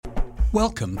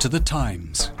Welcome to The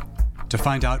Times. To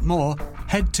find out more,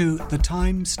 head to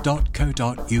thetimes.co.uk.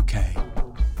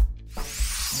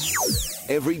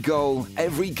 Every goal,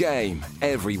 every game,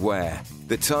 everywhere.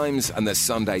 The Times and the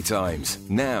Sunday Times.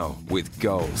 Now with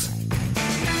goals.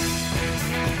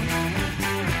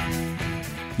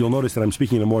 You'll notice that I'm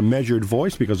speaking in a more measured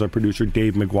voice because our producer,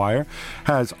 Dave McGuire,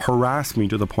 has harassed me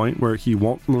to the point where he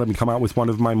won't let me come out with one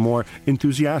of my more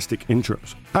enthusiastic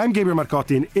intros. I'm Gabriel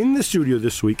Marcotti, and in the studio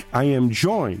this week, I am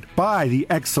joined by the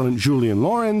excellent Julian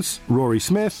Lawrence, Rory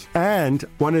Smith, and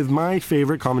one of my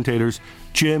favorite commentators,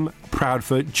 Jim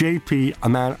Proudfoot. JP, a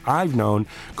man I've known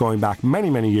going back many,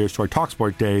 many years to our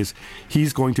TalkSport days.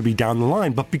 He's going to be down the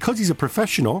line, but because he's a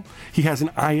professional, he has an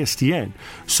ISDN,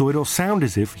 so it'll sound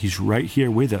as if he's right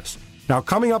here with us. Now,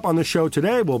 coming up on the show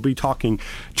today, we'll be talking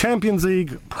Champions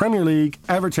League, Premier League,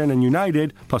 Everton and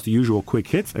United, plus the usual quick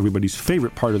hits, everybody's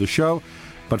favorite part of the show.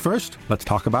 But first, let's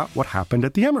talk about what happened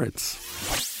at the Emirates.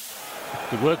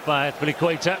 Good work by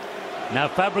Azpilicueta. Now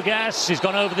Fabregas has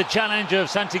gone over the challenge of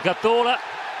Santi Cazorla,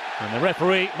 and the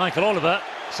referee, Michael Oliver,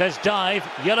 says dive,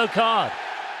 yellow card.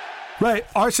 Right,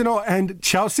 Arsenal and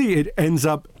Chelsea, it ends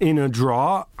up in a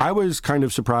draw. I was kind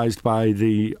of surprised by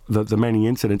the many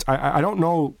incidents. I don't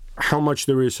know how much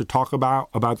there is to talk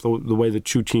about the way the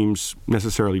two teams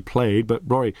necessarily played, but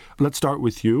Rory, let's start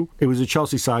with you. It was a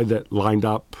Chelsea side that lined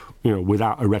up,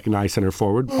 without a recognized centre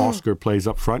forward. Oscar plays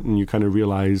up front, and you kind of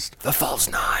realized The false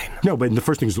nine. No, but the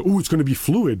first thing is, it's going to be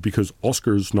fluid because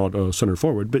Oscar's not a centre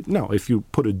forward. But no, if you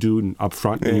put a dude up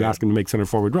front and you ask him to make centre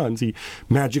forward runs, he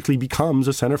magically becomes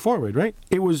a centre forward, right?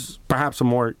 It was perhaps a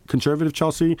more conservative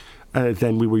Chelsea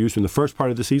than we were used to in the first part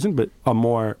of the season, but a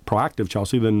more proactive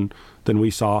Chelsea than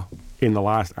we saw in the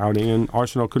last outing, and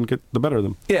Arsenal couldn't get the better of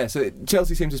them. Yeah, so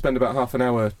Chelsea seemed to spend about half an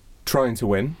hour trying to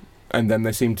win, and then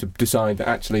they seemed to decide that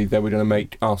actually they were going to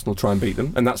make Arsenal try and beat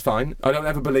them, and that's fine. I don't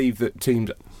ever believe that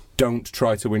teams don't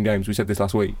try to win games. We said this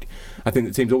last week. I think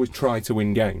that teams always try to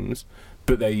win games,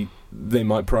 but they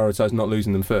might prioritise not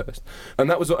losing them first.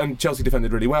 And Chelsea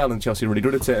defended really well, and Chelsea really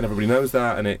good at it, and everybody knows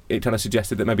that, and it kind of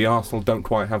suggested that maybe Arsenal don't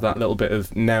quite have that little bit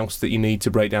of nous that you need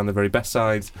to break down the very best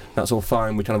sides. That's all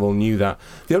fine, we kind of all knew that.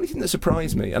 The only thing that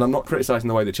surprised me, and I'm not criticising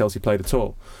the way that Chelsea played at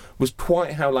all, was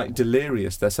quite how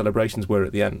delirious their celebrations were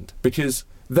at the end, because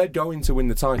they're going to win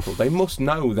the title. They must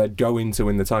know they're going to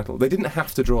win the title. They didn't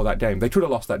have to draw that game. They could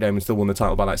have lost that game and still won the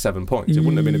title by 7 points. It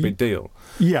wouldn't have been a big deal.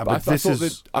 Yeah, but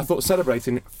I thought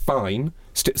celebrating fine,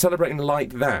 celebrating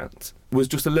like that was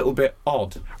just a little bit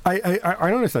odd. I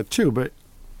noticed that too, but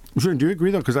do you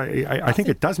agree though? Because I think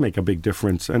it does make a big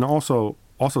difference, and also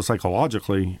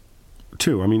psychologically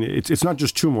too. I mean, it's not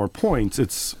just 2 more points,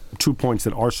 it's 2 points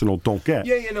that Arsenal don't get.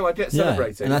 I get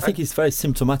celebrating. And I think it's very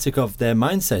symptomatic of their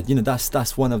mindset.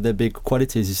 That's one of their big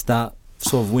qualities, is that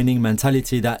sort of winning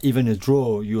mentality, that even a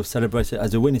draw, you celebrate it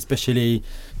as a win, especially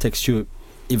takes you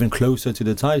even closer to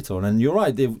the title. And you're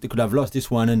right, they could have lost this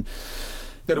one and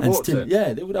they'd have walked in.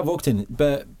 Yeah, they would have walked in.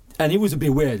 And it was a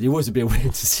bit weird. It was a bit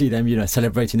weird to see them,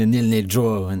 celebrating a 0-0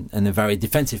 draw and a very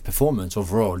defensive performance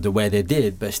overall, the way they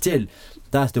did. But still,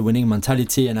 that's the winning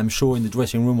mentality. And I'm sure in the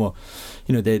dressing room,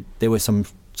 there were some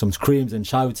screams and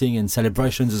shouting and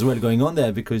celebrations as well going on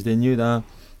there, because they knew that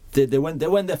they went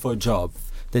there for a job.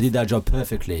 They did that job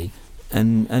perfectly,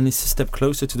 and it's a step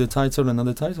closer to the title,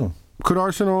 another title. Could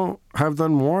Arsenal have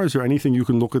done more? Is there anything you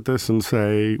can look at this and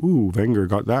say, Wenger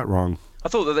got that wrong? I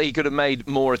thought that he could have made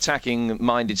more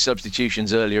attacking-minded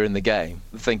substitutions earlier in the game.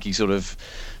 I think he sort of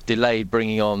delayed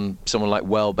bringing on someone like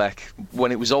Welbeck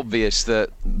when it was obvious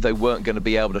that they weren't going to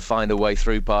be able to find a way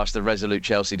through past the resolute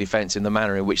Chelsea defence in the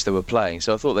manner in which they were playing.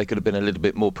 So I thought they could have been a little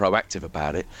bit more proactive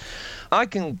about it. I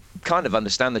can kind of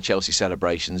understand the Chelsea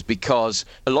celebrations, because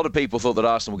a lot of people thought that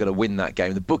Arsenal were going to win that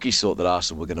game. The bookies thought that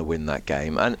Arsenal were going to win that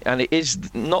game. And it is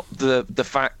not the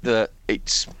fact that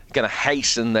it's going to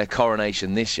hasten their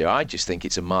coronation this year. I just think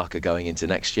it's a marker going into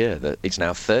next year, that it's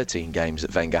now 13 games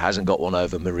that Wenger hasn't got one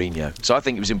over Mourinho. So I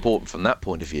think it was important from that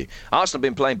point of view. Arsenal have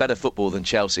been playing better football than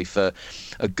Chelsea for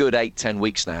a good 8-10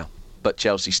 weeks now, but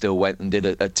Chelsea still went and did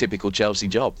a typical Chelsea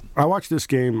job. I watched this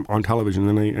game on television,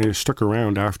 and I stuck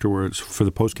around afterwards for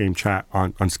the post-game chat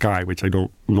on Sky, which I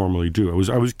don't normally do.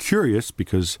 I was curious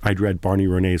because I'd read Barney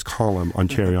Renee's column on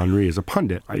Thierry Henry as a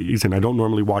pundit. He said, I don't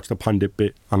normally watch the pundit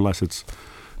bit unless it's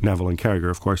Neville and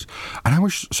Carragher, of course. And I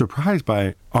was surprised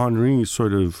by Henry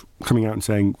sort of coming out and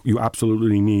saying, you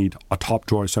absolutely need a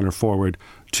top-drawer centre forward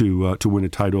to win a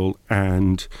title,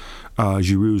 and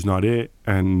Giroud's not it.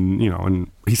 And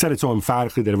and he said it so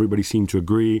emphatically that everybody seemed to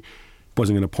agree.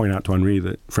 Wasn't going to point out to Henry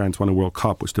that France won a World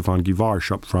Cup with Stéphane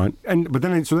Guivarc'h up front. But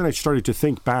then I started to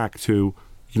think back to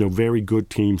very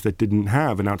good teams that didn't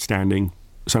have an outstanding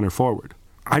centre forward.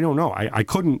 I don't know. I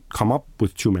couldn't come up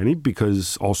with too many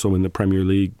because also in the Premier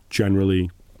League, generally,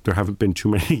 there haven't been too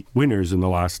many winners in the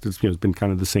last, it's been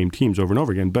kind of the same teams over and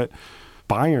over again. But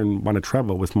Bayern won a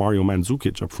treble with Mario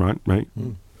Mandzukic up front, right?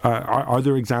 Are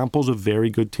there examples of very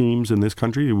good teams in this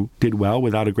country who did well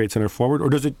without a great centre forward? Or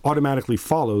does it automatically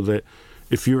follow that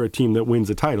if you're a team that wins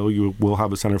a title, you will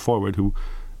have a centre forward who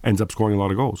ends up scoring a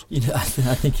lot of goals? I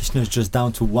think it's not just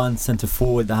down to one centre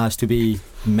forward that has to be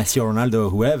Messi or Ronaldo or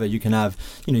whoever. You can have,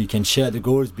 you can share the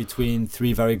goals between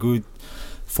three very good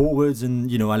forwards,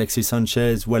 and Alexis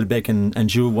Sanchez, Welbeck and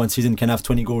Giroud one season can have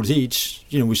 20 goals each,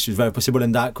 which is very possible,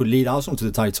 and that could lead Arsenal to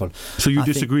the title. So you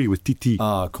disagree with Titi?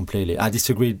 Completely. I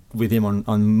disagree with him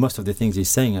on most of the things he's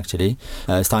saying, actually,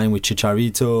 starting with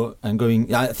Chicharito and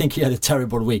going. I think he had a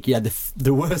terrible week. He had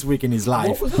the worst week in his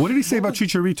life. What did he say about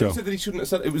Chicharito? He said that he shouldn't have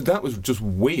said it. That was just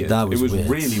weird. That was weird.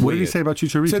 Really weird. What did he say about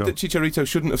Chicharito? He said that Chicharito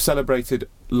shouldn't have celebrated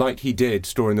like he did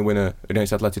scoring the winner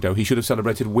against Atletico. He should have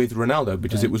celebrated with Ronaldo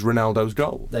because it was Ronaldo's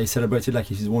goal. They celebrated like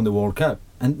he's won the World Cup.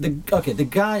 And the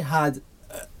guy had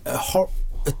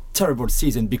a terrible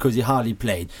season because he hardly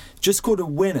played. Just scored a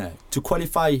winner to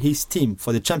qualify his team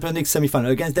for the Champions League semi-final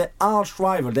against their arch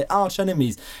rival, their arch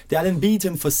enemies. They hadn't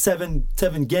beaten for seven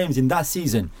games in that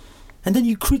season. And then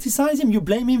you criticize him, you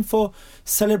blame him for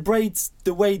celebrate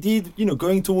the way he did,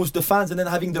 going towards the fans and then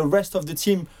having the rest of the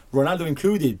team, Ronaldo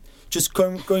included, just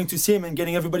going to see him and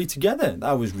getting everybody together.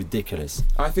 That was ridiculous.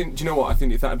 I think, do you know what? I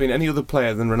think if that had been any other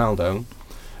player than Ronaldo,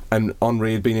 and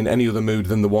Henry had been in any other mood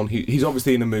than the one he's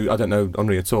obviously in a mood. I don't know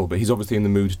Henry at all, but he's obviously in the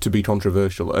mood to be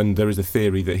controversial. And there is a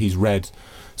theory that he's read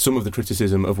some of the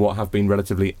criticism of what have been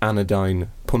relatively anodyne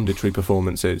punditry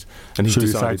performances, and he's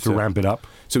decided to ramp it up.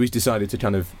 So he's decided to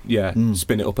kind of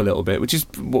spin it up a little bit, which is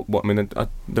what I mean.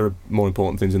 There are more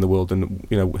important things in the world than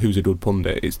who's a good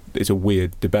pundit. It's a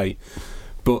weird debate.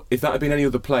 But if that had been any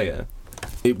other player,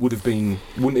 it wouldn't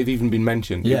have even been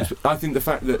mentioned. Yeah. I think the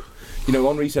fact that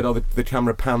Henry said, the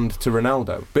camera panned to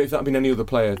Ronaldo, but if that had been any other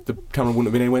player, the camera wouldn't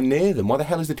have been anywhere near them. Why the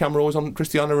hell is the camera always on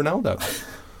Cristiano Ronaldo?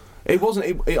 It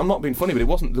wasn't. I'm not being funny, but it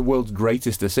wasn't the world's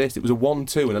greatest assist. It was a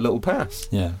 1-2 and a little pass.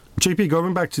 Yeah. JP,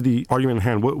 going back to the argument at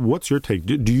hand, what's your take?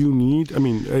 Do you need? I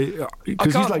mean,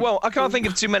 I can't think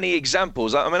of too many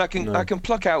examples. I can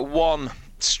pluck out one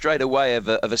straight away of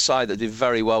a side that did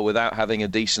very well without having a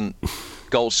decent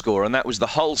goal scorer, and that was the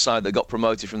Hull side that got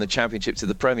promoted from the Championship to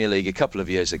the Premier League a couple of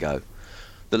years ago.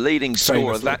 The leading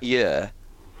scorer that year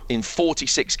in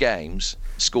 46 games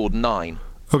scored 9.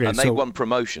 Okay, and they won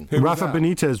promotion. Rafa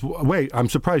Benitez. Wait, I'm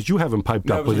surprised you haven't piped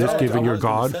up with this, given your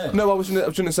God. No, I was going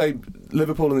to say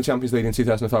Liverpool in the Champions League in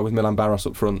 2005 with Milan Barros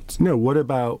up front. No, what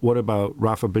about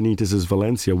Rafa Benitez's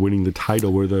Valencia winning the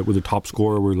title, where the top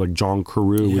scorer were like John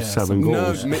Carew with 7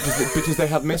 goals? No, because they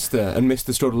had Mister, and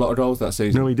Mister scored a lot of goals that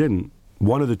season. No, he didn't.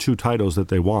 One of the 2 titles that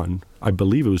they won, I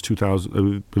believe it was 2000.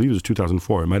 I believe it was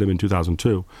 2004. It might have been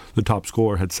 2002. The top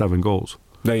scorer had 7 goals.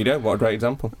 There you go. What a great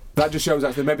example. That just shows,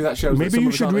 actually, maybe that shows... Maybe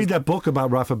you should read that book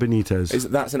about Rafa Benitez.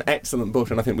 That's an excellent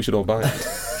book, and I think we should all buy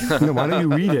it. No, why don't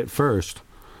you read it first?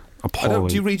 Appalling.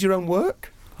 Do you read your own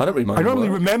work? I don't read my own work. I don't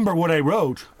really remember what I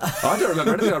wrote. I don't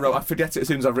remember anything I wrote. I forget it as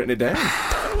soon as I've written it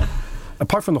down.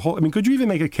 Apart from the whole... could you even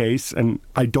make a case, and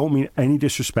I don't mean any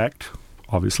disrespect,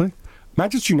 obviously.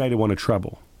 Manchester United won a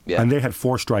treble, and they had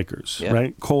 4 strikers,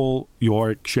 right? Cole,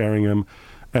 York, Sheringham,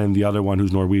 and the other one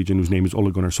who's Norwegian, whose name is Ole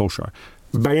Gunnar Solskjaer.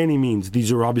 By any means, these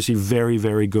are obviously very,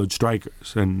 very good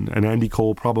strikers, and Andy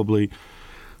Cole probably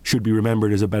should be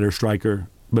remembered as a better striker,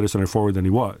 better centre forward than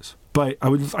he was. But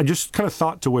I just kind of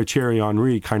thought to where Thierry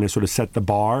Henry kind of sort of set the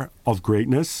bar of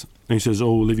greatness, and he says,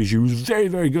 Olivier Giroud is very,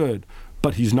 very good,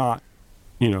 but he's not,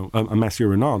 a Messi or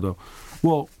Ronaldo.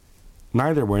 Well,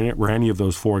 neither were any of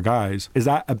those 4 guys. Is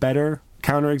that a better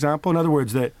counterexample? In other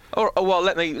words, that... Well,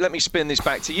 let me spin this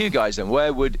back to you guys then.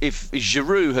 Where would, if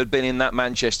Giroud had been in that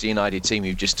Manchester United team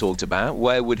you've just talked about,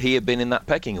 where would he have been in that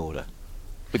pecking order?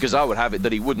 Because I would have it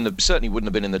that he certainly wouldn't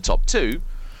have been in the top 2.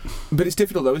 But it's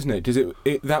difficult though, isn't it?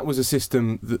 Because that was a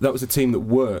system, that was a team that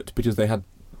worked because they had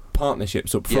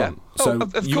partnerships up front. Yeah. So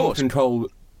your control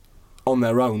on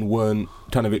their own weren't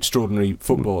kind of extraordinary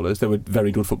footballers. They were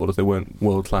very good footballers. They weren't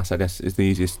world class, I guess, is the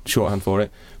easiest shorthand for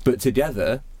it. But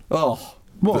together...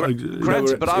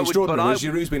 Giroud's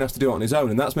been asked to do it on his own,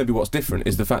 and that's maybe what's different,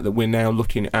 is the fact that we're now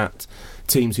looking at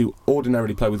teams who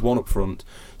ordinarily play with 1 up front,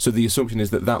 so the assumption is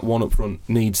that 1 up front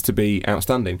needs to be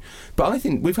outstanding. But I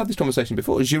think we've had this conversation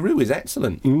before. Giroud is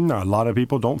excellent. No, a lot of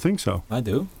people don't think so. I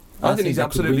do. I think he's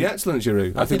absolutely excellent,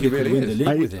 Giroud. I think he really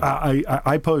is.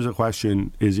 I pose a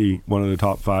question: is he one of the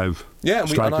top 5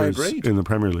 strikers in the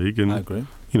Premier League? And I agree.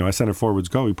 as centre forwards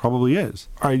go, he probably is.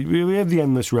 All right, we have the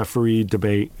endless referee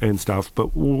debate and stuff,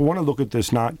 but we want to look at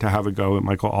this not to have a go at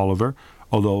Michael Oliver,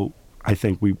 although I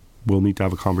think we will need to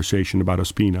have a conversation about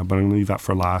Ospina, but I'm going to leave that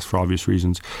for last for obvious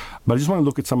reasons. But I just want to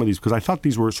look at some of these because I thought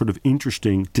these were sort of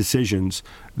interesting decisions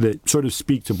that sort of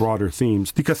speak to broader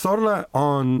themes. The Cazorla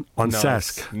on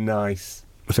Cesc. Nice.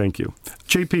 Thank you.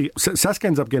 JP, Cesc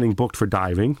ends up getting booked for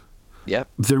diving. Yep.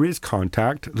 There is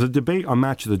contact. The debate on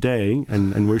Match of the Day,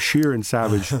 and where Shearer and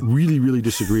Savage really, really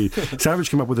disagreed. Savage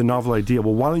came up with a novel idea.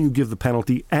 Well, why don't you give the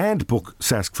penalty and book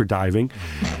Cesc for diving?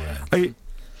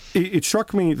 It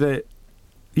struck me that,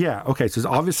 yeah, okay, so there's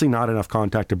obviously not enough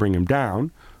contact to bring him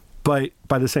down, but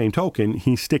by the same token,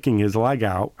 he's sticking his leg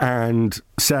out, and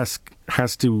Cesc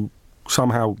has to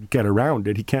somehow get around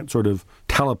it. He can't sort of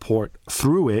teleport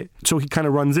through it, so he kind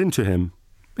of runs into him.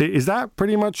 Is that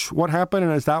pretty much what happened,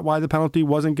 and is that why the penalty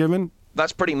wasn't given?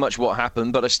 That's pretty much what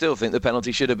happened, but I still think the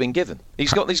penalty should have been given.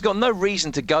 He's got no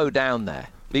reason to go down there.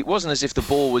 It wasn't as if the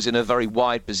ball was in a very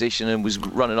wide position and was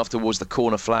running off towards the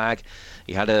corner flag.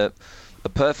 He had a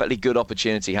perfectly good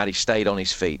opportunity had he stayed on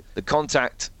his feet. The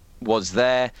contact was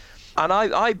there. And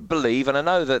I believe, and I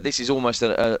know that this is almost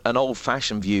an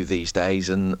old-fashioned view these days,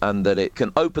 and that it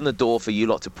can open the door for you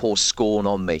lot to pour scorn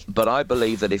on me. But I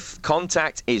believe that if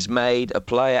contact is made, a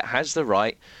player has the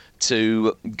right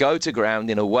to go to ground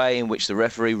in a way in which the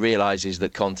referee realises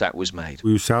that contact was made.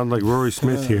 You sound like Rory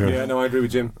Smith here. Yeah, no, I agree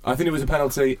with Jim. I think it was a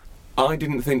penalty. I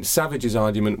didn't think Savage's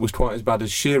argument was quite as bad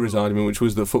as Shearer's argument, which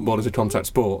was that football is a contact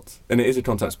sport. And it is a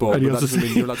contact sport, but that doesn't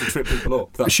mean you're allowed to trip people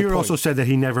up. That's Shearer also said that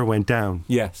he never went down.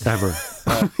 Yes. Ever.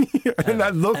 And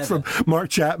that look from Mark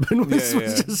Chapman was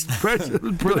just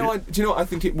brilliant. Do you know what? I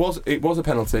think it was a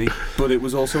penalty, but it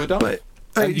was also a dive.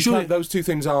 Julian, those two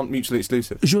things aren't mutually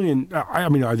exclusive. Julian, I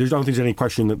don't think there's any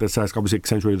question that Cesc obviously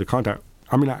accentuated the contact.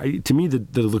 I mean, to me,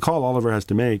 the call Oliver has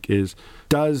to make is,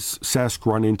 does Cesc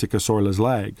run into Cazorla's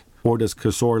leg, or does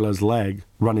Cazorla's leg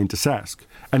run into Cesc?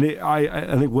 And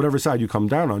I think whatever side you come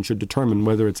down on should determine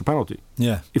whether it's a penalty.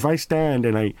 Yeah. If I stand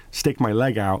and I stick my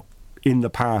leg out in the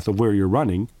path of where you're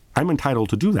running, I'm entitled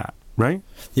to do that, right?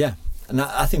 Yeah. And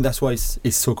I think that's why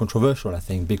it's so controversial, I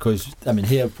think, because, I mean,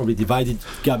 here probably divided.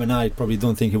 Gab and I probably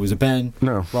don't think it was a pen.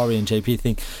 No. Rory and JP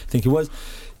think it was.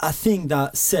 I think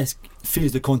that Cesc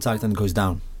feels the contact and goes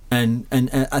down. And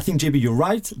I think, JB, you're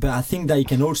right, but I think that he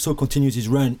can also continue his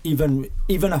run even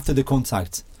after the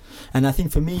contact. And I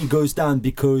think for me, he goes down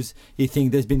because he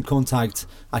thinks there's been contact,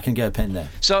 I can get a pen there.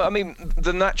 So, I mean,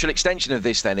 the natural extension of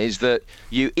this then is that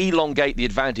you elongate the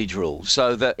advantage rule,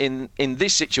 so that in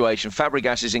this situation,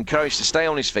 Fabregas is encouraged to stay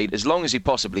on his feet as long as he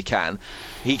possibly can.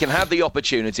 He can have the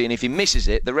opportunity, and if he misses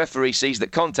it, the referee sees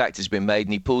that contact has been made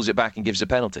and he pulls it back and gives a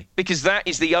penalty. Because that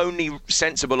is the only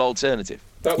sensible alternative.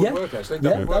 That would work, actually.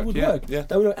 That would work.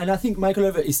 That would work. And I think Michael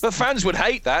Oliver is... But fans would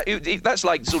hate that. That's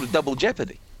like sort of double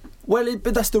jeopardy. Well,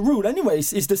 but that's the rule anyway.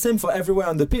 It's the same for everywhere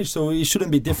on the pitch, so it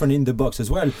shouldn't be different in the box as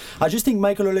well. I just think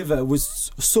Michael Oliver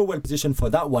was so well positioned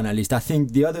for that one, at least. I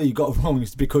think the other he got wrong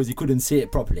is because he couldn't see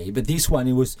it properly. But this one,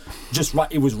 it was just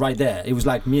right. It was right there. It was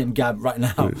like me and Gab right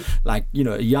now, like,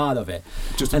 a yard of it.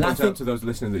 Just to point out to those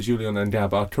listening that Julian and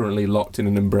Gab are currently locked in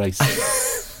an embrace.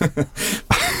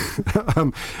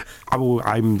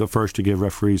 I'm the first to give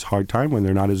referees a hard time when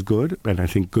they're not as good, and I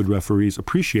think good referees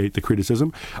appreciate the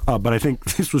criticism. But I think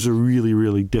this was a really,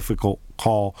 really difficult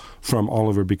call from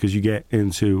Oliver because you get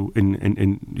into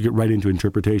you get right into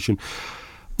interpretation.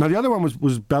 Now the other one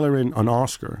was Bellerin on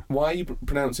Oscar. Why are you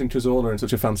pronouncing Cazorla in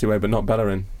such a fancy way, but not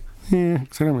Bellerin? Yeah,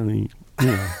 because I don't really.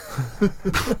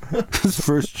 His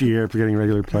first year after getting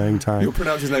regular playing time. You'll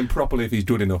pronounce his name properly if he's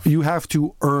good enough. You have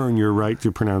to earn your right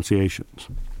to pronunciations.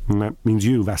 And that means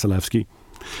you, Vasilevsky.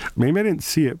 Maybe I didn't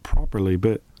see it properly,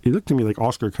 but it looked to me like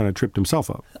Oscar kind of tripped himself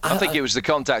up. I think it was the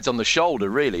contact on the shoulder,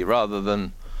 really, rather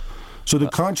than... So the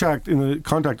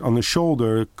contact on the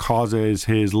shoulder causes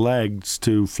his legs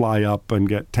to fly up and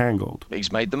get tangled.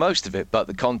 He's made the most of it, but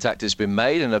the contact has been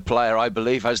made, and a player, I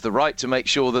believe, has the right to make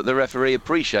sure that the referee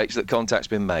appreciates that contact's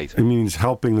been made. It means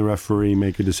helping the referee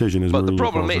make a decision. But the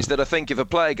problem is that I think if a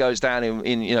player goes down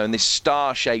in this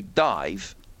star-shaped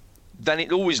dive, then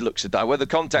it always looks a dive, whether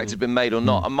contact has been made or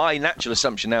not. And my natural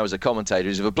assumption now as a commentator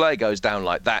is if a player goes down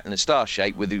like that in a star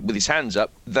shape with his hands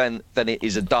up, then it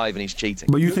is a dive and he's cheating.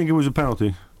 But you think it was a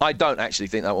penalty? I don't actually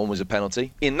think that one was a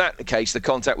penalty. In that case, the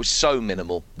contact was so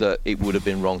minimal that it would have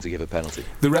been wrong to give a penalty.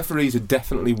 The referees are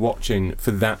definitely watching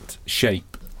for that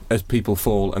shape as people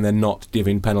fall, and they're not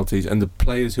giving penalties, and the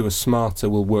players who are smarter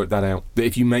will work that out. That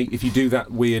if you do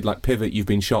that weird like pivot you've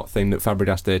been shot thing that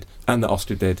Fabregas did and that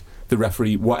Oscar did, the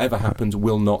referee, whatever happens,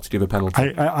 will not give a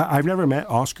penalty. I've never met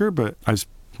Oscar, but I've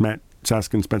met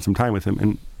Cesc and spent some time with him,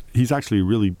 and he's actually a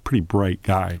really pretty bright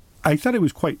guy. I thought it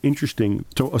was quite interesting.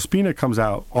 So Ospina comes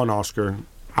out on Oscar,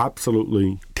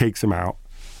 absolutely takes him out.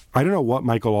 I don't know what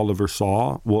Michael Oliver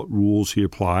saw, what rules he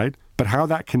applied, but how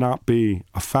that cannot be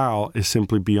a foul is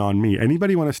simply beyond me.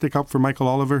 Anybody want to stick up for Michael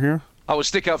Oliver here? I will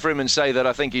stick up for him and say that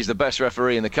I think he's the best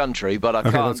referee in the country, but I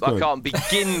can't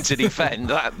begin to defend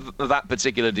that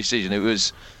particular decision.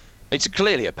 It's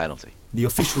clearly a penalty. The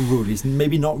official rule is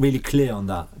maybe not really clear on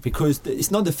that, because it's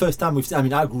not the first time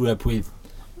I grew up with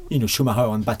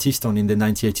Schumacher and Battiston in the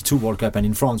 1982 World Cup, and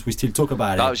in France we still talk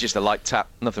about it. That was just a light tap,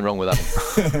 nothing wrong with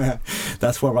that.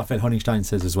 That's what Raphael Honigstein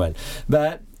says as well.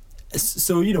 But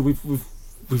so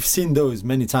we've seen those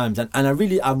many times, and I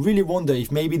really wonder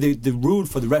if maybe the rule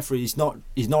for the referee is not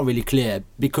really clear,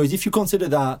 because if you consider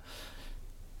that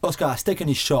Oscar has taken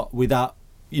his shot without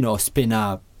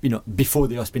Ospina before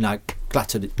the Ospina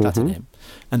clattered him,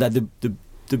 and that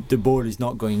the ball is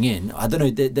not going in. I don't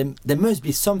know, there must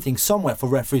be something somewhere for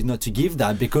referees not to give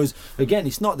that, because again,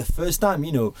 it's not the first time,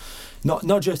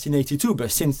 not just in 82,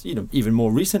 but since even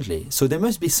more recently. So there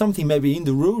must be something maybe in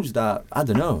the rules that I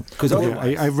don't know. Because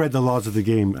I've read the laws of the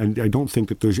game, and I don't think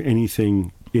that there's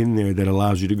anything in there that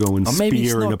allows you to go and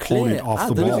spear an opponent off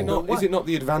the ball. Is it not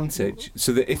the advantage,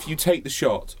 so that if you take the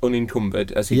shot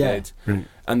unencumbered, as he did,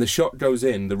 and the shot goes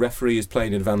in, the referee is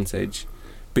playing advantage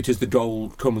because the goal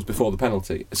comes before the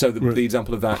penalty? So the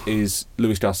example of that is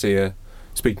Luis Garcia,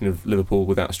 speaking of Liverpool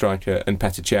without a striker, and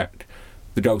Petr Cech,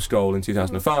 the ghost goal in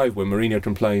 2005, where Mourinho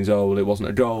complains, well, it wasn't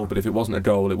a goal, but if it wasn't a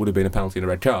goal, it would have been a penalty and a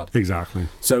red card. Exactly.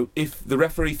 So if the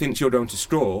referee thinks you're going to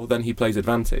score, then he plays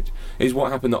advantage. Is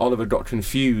what happened that Oliver got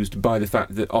confused by the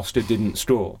fact that Oscar didn't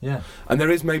score. Yeah. And that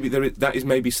is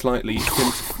maybe slightly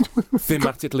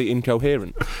thematically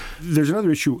incoherent. There's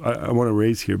another issue I want to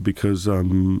raise here, because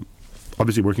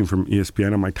obviously working from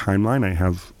ESPN on my timeline, I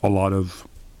have a lot of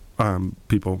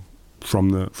people from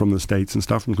the States and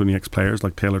stuff, including ex-players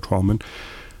like Taylor Twellman,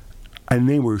 and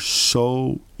they were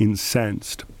so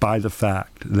incensed by the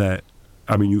fact that,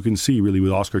 you can see really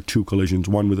with Oscar 2 collisions,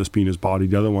 one with Ospina's body,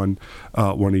 the other one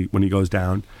when he goes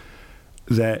down,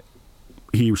 that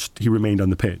he remained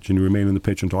on the pitch, and he remained on the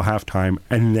pitch until halftime,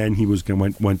 and then he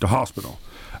went to hospital.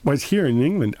 Whereas here in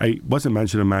England, it wasn't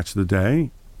mentioned in Match of the Day.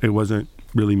 It wasn't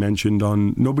really mentioned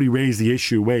on. Nobody raised the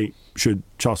issue. Wait, should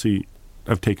Chelsea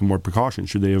have taken more precautions?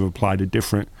 Should they have applied a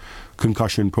different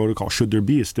concussion protocol? Should there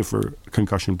be a stiffer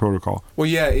concussion protocol? Well,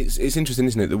 yeah, it's interesting,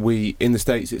 isn't it, that we in the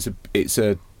States it's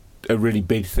a really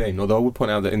big thing. Although I would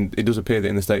point out that it does appear that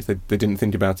in the States they didn't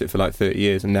think about it for like 30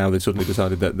 years, and now they've suddenly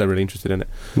decided that they're really interested in it.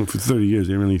 Well, for 30 years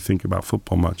they didn't really think about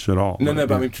football much at all. No,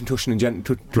 but I mean concussion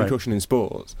in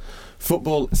sports.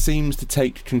 Football seems to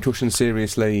take concussion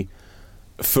seriously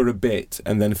for a bit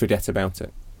and then forget about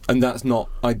it, and that's not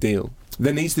ideal.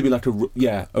 There needs to be like a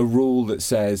rule that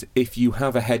says if you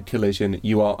have a head collision,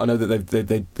 I know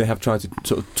that they have tried to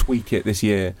sort of tweak it this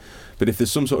year, but if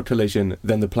there's some sort of collision,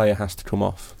 then the player has to come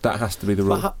off. That has to be the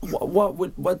rule.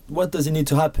 What does it need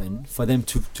to happen for them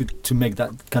to make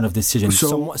that kind of decision?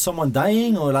 So, someone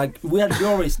dying, or like we had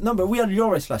Lloris? No, but we had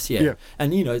Lloris last year,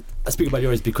 and I speak about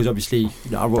Lloris because obviously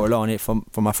I wrote a lot on it from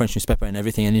my French newspaper and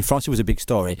everything, and in France it was a big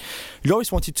story.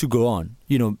 Lloris wanted to go on,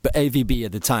 but AVB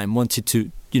at the time wanted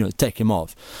to take him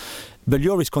off. But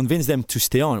Lloris convinced them to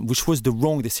stay on, which was the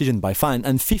wrong decision by far.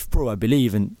 And FIFPro, I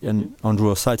believe, and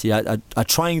Andrew Ossati are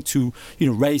trying to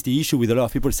raise the issue with a lot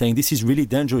of people, saying this is really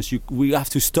dangerous. We have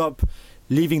to stop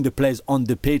leaving the players on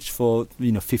the pitch for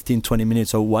 15, 20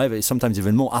 minutes or whatever, sometimes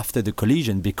even more after the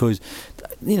collision, because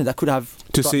that could have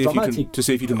to see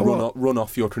if you can run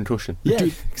off your concussion. Yeah.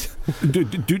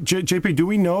 JP, do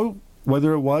we know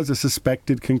whether it was a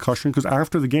suspected concussion? Because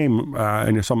after the game,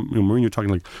 and Mourinho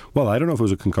talking like, well, I don't know if it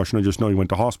was a concussion, I just know he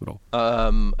went to hospital.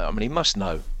 He must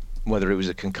know whether it was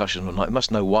a concussion or not. He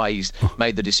must know why he's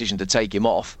made the decision to take him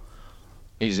off.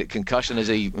 Is it concussion? Has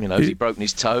he broken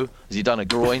his toe? Has he done a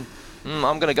groin?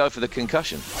 I'm going to go for the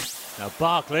concussion. Now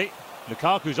Barkley,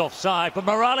 Lukaku's offside, but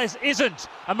Morales isn't,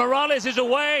 and Morales is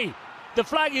away. The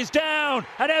flag is down,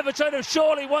 and Everton have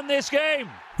surely won this game.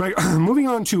 Right, moving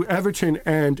on to Everton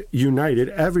and United.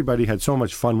 Everybody had so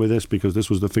much fun with this because this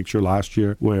was the fixture last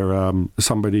year where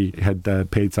somebody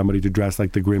had paid somebody to dress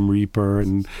like the Grim Reaper,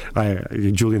 and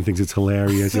Julian thinks it's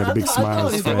hilarious. He had a big smile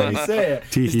on his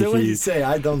face. It's the way you say it.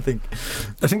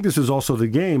 I think this was also the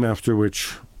game after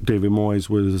which David Moyes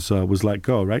was let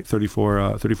go, right?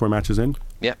 34 matches in?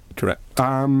 Yeah, correct.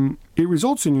 It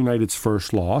results in United's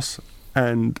first loss,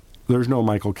 and there's no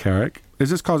Michael Carrick. Is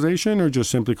this causation or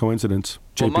just simply coincidence,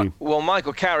 JP? Well,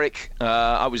 Michael Carrick,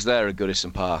 I was there at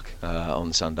Goodison Park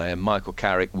on Sunday, and Michael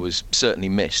Carrick was certainly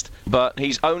missed. But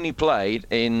he's only played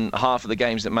in half of the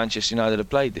games that Manchester United have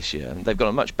played this year. And they've got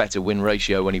a much better win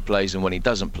ratio when he plays than when he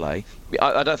doesn't play.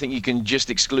 I don't think you can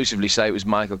just exclusively say it was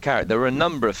Michael Carrick. There were a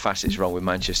number of facets wrong with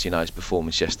Manchester United's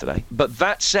performance yesterday. But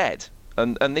that said,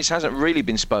 and this hasn't really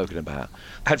been spoken about,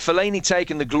 had Fellaini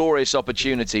taken the glorious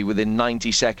opportunity within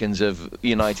 90 seconds of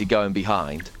United going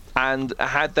behind, and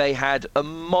had they had a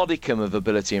modicum of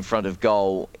ability in front of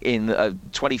goal in a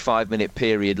 25-minute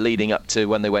period leading up to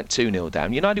when they went 2-0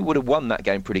 down, United would have won that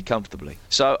game pretty comfortably.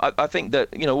 So I think that,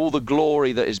 all the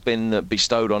glory that has been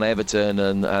bestowed on Everton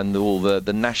and all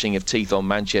the gnashing of teeth on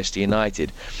Manchester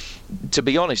United, to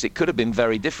be honest, it could have been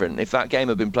very different. If that game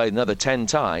had been played another 10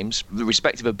 times, the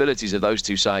respective abilities of those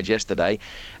two sides yesterday,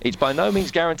 it's by no means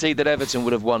guaranteed that Everton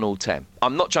would have won all 10.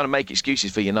 I'm not trying to make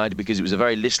excuses for United because it was a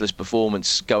very listless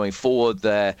performance going forward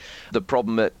there. The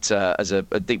problem as a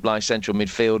deep-line central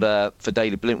midfielder for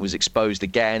Daley Blind was exposed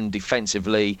again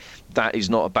defensively. That is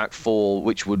not a back four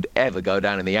which would ever go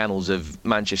down in the annals of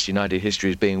Manchester United history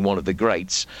as being one of the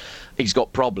greats. He's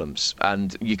got problems,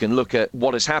 and you can look at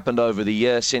what has happened over the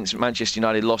year since Manchester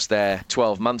United lost there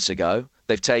 12 months ago.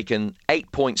 They've taken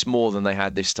 8 points more than they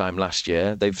had this time last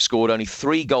year. They've scored only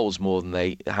 3 goals more than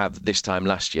they have this time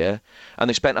last year, and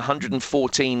they spent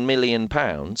 £114 million.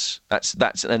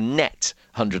 That's a net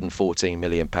 £114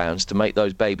 million to make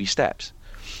those baby steps.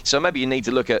 So maybe you need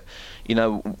to look at,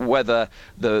 whether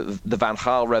the Van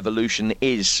Gaal revolution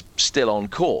is still on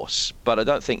course. But I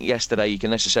don't think yesterday you can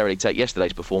necessarily take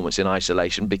yesterday's performance in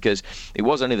isolation, because it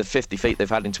was only the fifth defeat they've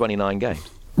had in 29 games.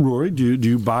 Rory, do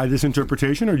you buy this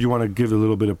interpretation, or do you want to give a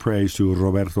little bit of praise to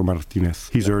Roberto Martinez?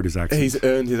 He's earned his accent. He's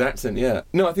earned his accent, yeah.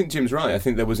 No, I think Jim's right. I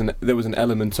think there was an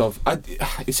element of...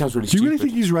 it sounds really stupid. Do you really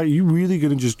think he's right? Are you really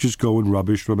going to just go and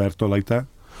rubbish Roberto like that?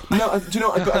 No, do you know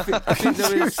what? I think there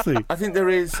is... Seriously? I think there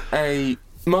is a...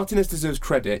 Martinez deserves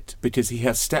credit because he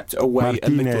has stepped away a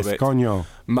little bit. Coño.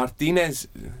 Martinez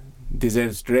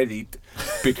deserves credit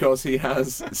because he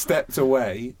has stepped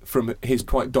away from his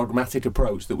quite dogmatic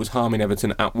approach that was harming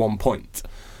Everton at one point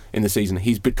in the season.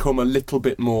 He's become a little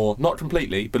bit more, not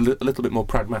completely, but a little bit more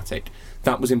pragmatic.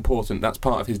 That was important. That's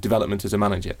part of his development as a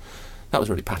manager. That was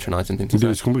a really patronising thing to say.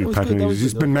 It's completely patronising.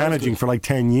 He's been managing for like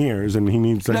 10 years, and he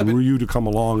needs you to come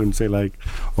along and say, like,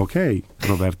 okay,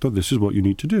 Roberto, this is what you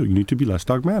need to do. You need to be less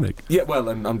dogmatic. Yeah, well,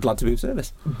 and I'm glad to be of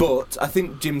service. But I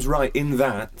think Jim's right in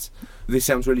that, this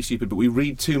sounds really stupid, but we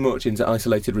read too much into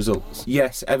isolated results.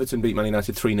 Yes, Everton beat Man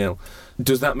United 3-0.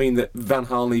 Does that mean that Van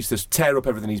Gaal needs to tear up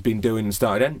everything he's been doing and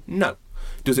start again? No.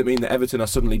 Does it mean that Everton are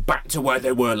suddenly back to where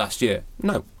they were last year?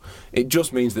 No. It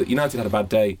just means that United had a bad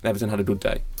day and Everton had a good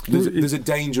day. There's a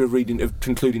danger of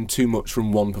concluding too much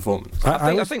from one performance.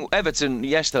 I think Everton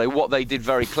yesterday, what they did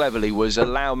very cleverly was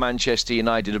allow Manchester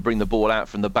United to bring the ball out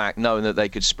from the back, knowing that they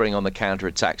could spring on the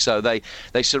counter-attack. So they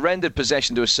surrendered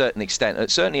possession to a certain extent.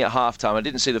 Certainly at half-time, I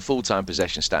didn't see the full-time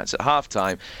possession stats. At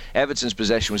half-time, Everton's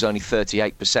possession was only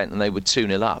 38% and they were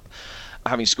 2-0 up,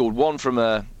 having scored one from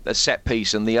a set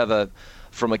piece and the other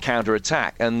from a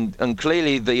counter-attack, and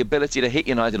clearly the ability to hit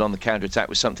United on the counter-attack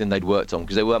was something they'd worked on,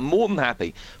 because they were more than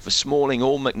happy for Smalling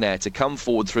or McNair to come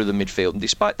forward through the midfield, and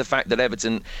despite the fact that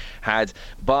Everton had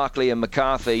Barkley and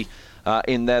McCarthy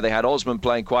in there, they had Osman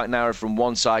playing quite narrow from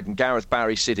one side and Gareth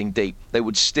Barry sitting deep, they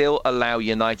would still allow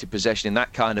United possession in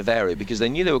that kind of area because they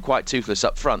knew they were quite toothless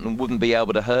up front and wouldn't be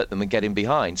able to hurt them and get in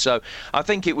behind. So I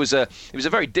think it was a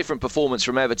very different performance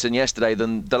from Everton yesterday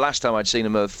than the last time I'd seen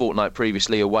them a fortnight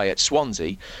previously away at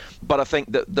Swansea. But I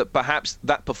think that perhaps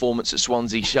that performance at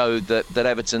Swansea showed that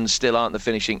Everton still aren't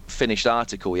the finished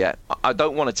article yet. I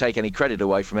don't want to take any credit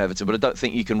away from Everton, but I don't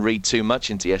think you can read too much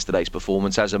into yesterday's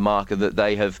performance as a marker that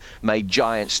they have made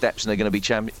giant steps and they're going to be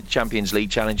Champions League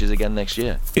challengers again next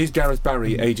year. Is Gareth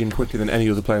Barry ageing quicker than any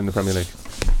other player in the Premier League?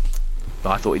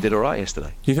 I thought he did all right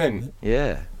yesterday. You think?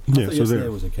 Yeah. Yeah, so yesterday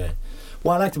was okay.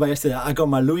 What I liked about yesterday, I got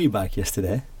my Louis back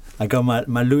yesterday. I got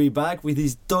my Louis back with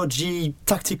his dodgy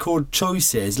tactical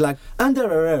choices. Like Ander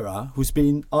Herrera, who's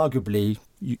been arguably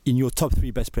in your top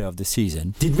 3 best player of the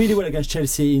season, did really well against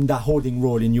Chelsea in that holding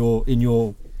role in your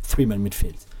 3-man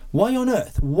midfield. Why on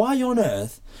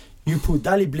earth you put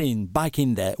Daley Blind back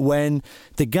in there when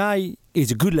the guy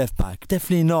is a good left back,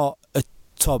 definitely not a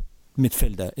top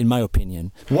midfielder in my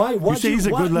opinion? Why you say he's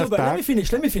a good left back?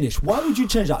 Let me finish. Why would you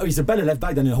change that? Oh, he's a better left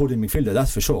back than a holding midfielder,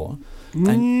 that's for sure. He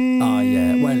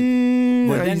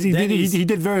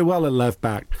did very well at left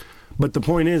back. But the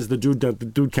point is, the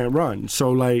dude can't run.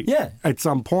 So, at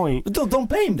some point... But don't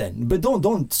play him then. But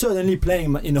don't certainly play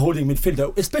him in a holding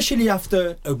midfielder, especially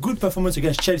after a good performance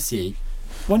against Chelsea.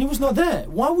 when he was not there.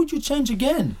 Why would you change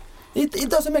again? It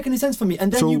doesn't make any sense for me.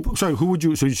 And then who would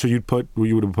you? So you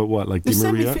would have put what, like the Di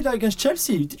same Maria? midfielder against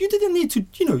Chelsea? You didn't need to.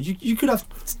 You could have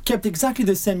kept exactly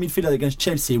the same midfielder against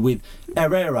Chelsea with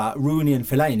Herrera, Rooney, and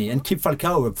Fellaini, and keep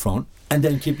Falcao up front, and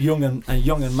then keep Young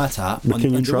and Mata. But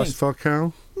can you trust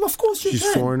Falcao? Of course you can.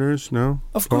 She's foreigners, no?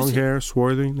 Of course. Long hair,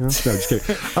 swarthy, no? No, just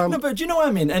kidding. No, but do you know what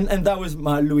I mean? And that was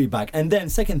my Louis back. And then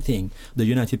second thing, the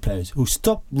United players who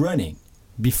stopped running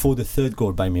before the third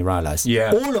goal by Mirallas.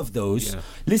 Yeah. All of those,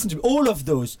 listen to me, all of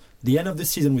those, the end of the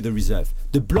season with the reserve.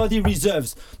 The bloody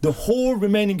reserves. The whole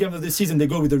remaining game of the season, they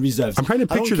go with the reserves. I'm trying to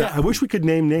picture that. I wish we could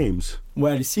name names.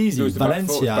 Well, it's easy.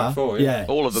 Valencia, back four, yeah.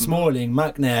 All of them. Smalling,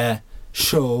 McNair,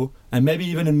 Shaw, and maybe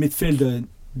even a midfielder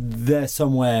there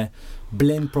somewhere.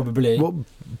 Blind probably. Well,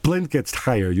 Blind gets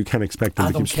tired. You can't expect him I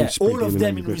to don't keep care. speaking. All of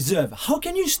them in reserve. How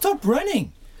can you stop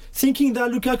running? Thinking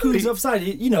that Lukaku is offside,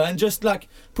 and just like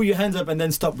put your hands up and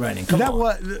then stop running.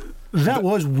 That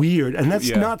was weird, and that's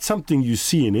not something you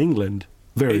see in England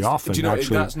very often. Do you know,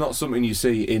 actually, that's not something you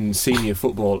see in senior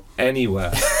football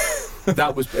anywhere.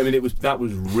 That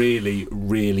was really,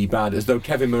 really bad. As though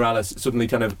Kevin Mirallas suddenly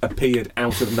kind of appeared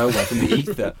out of nowhere from the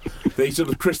ether. He sort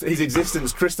of his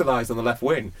existence crystallised on the left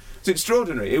wing. It's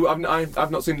extraordinary.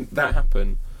 I've not seen that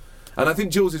happen. And I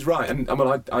think Jules is right. And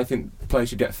I think players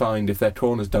should get fined if their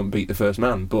corners don't beat the first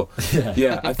man. But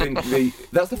I think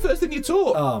that's the first thing you're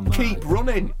taught. Oh, keep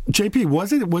running. JP,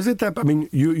 was it that? I mean,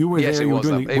 you were yes, there.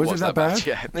 It was that bad?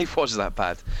 Yeah, it was that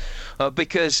bad.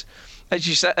 Because, as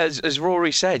you said, as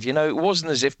Rory said, it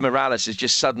wasn't as if Mirallas has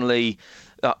just suddenly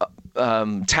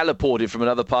teleported from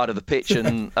another part of the pitch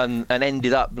and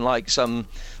ended up like some.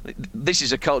 This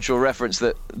is a cultural reference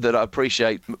that I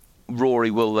appreciate.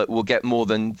 Rory will get more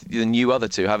than you other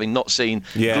two, having not seen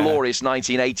glorious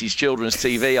 1980s children's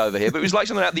TV over here. But it was like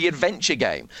something like the Adventure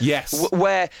Game. Yes.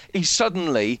 Where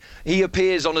he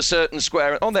appears on a certain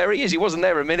square. Oh, there he is. He wasn't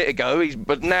there a minute ago,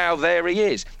 but now there he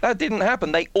is. That didn't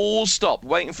happen. They all stopped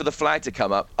waiting for the flag to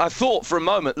come up. I thought for a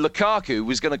moment Lukaku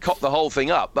was going to cop the whole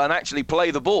thing up and actually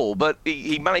play the ball, but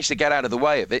he managed to get out of the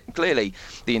way of it. Clearly,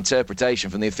 the interpretation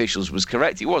from the officials was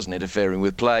correct. He wasn't interfering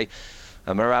with play.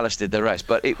 And Mirallas did the rest,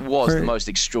 but it was the most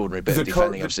extraordinary bit of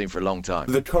defending I've seen for a long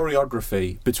time. The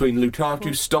choreography between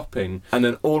Lukaku stopping and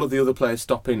then all of the other players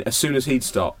stopping as soon as he'd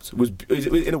stopped was,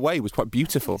 in a way, was quite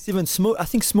beautiful. Even I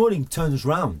think Smalling turns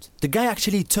round. The guy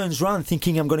actually turns round,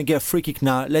 thinking, "I'm going to get a free kick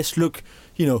now. Let's look,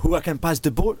 who I can pass the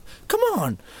ball." Come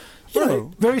on,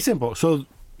 Very simple. So.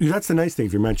 That's the nice thing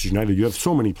for Manchester United. You have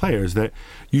so many players that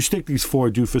you stick these four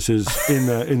doofuses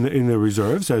in the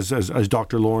reserves, as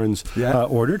Dr. Lawrence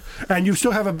ordered, and you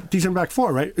still have a decent back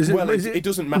four, right? It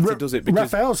doesn't matter, does it?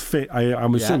 Because Raphael's fit.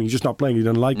 I'm assuming he's just not playing. He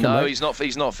doesn't like him. No, right? he's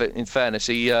not fit. In fairness,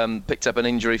 he picked up an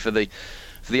injury for the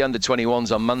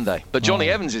under-21s on Monday, but Johnny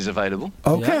Evans is available.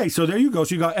 Okay, so there you go.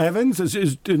 So you got Evans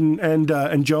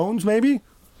and Jones, maybe.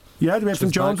 Yeah, do we have some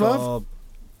Jones love?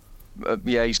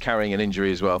 He's carrying an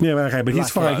injury as well. Yeah, okay, but he's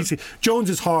fine. Jones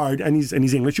is hard, and he's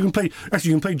English. You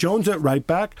can play Jones at right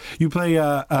back. You play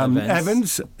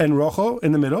Evans and Rojo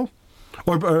in the middle,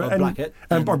 or Blackett,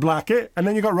 or Blackett, and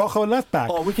then you got Rojo at left back.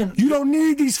 You don't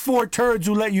need these four turds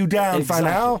who let you down, exactly.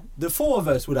 Fanal. The four of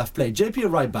us would have played JP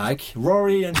at right back,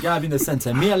 Rory and Gab in the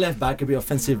centre, me at left back, a bit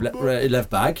offensive left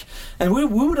back, and we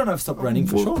wouldn't have stopped running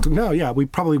for sure. No, yeah, we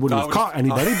probably wouldn't have caught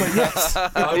anybody, but yes.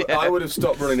 I would have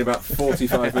stopped running about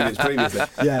 45 minutes previously.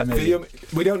 Yeah, maybe.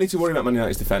 We don't need to worry about Man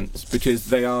United's defence because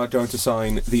they are going to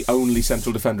sign the only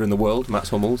central defender in the world, Mats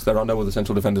Hummels. There are no other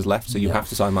central defenders left, so you have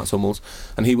to sign Mats Hummels,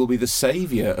 and he will be the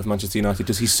saviour of Manchester United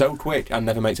because he's so quick and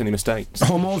never makes any mistakes.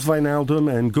 Hummels,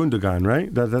 Wijnaldum and Gundogan,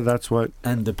 right? That's what...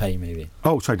 And Depay, maybe.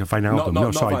 Oh, sorry,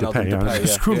 Wijnaldum. Depay.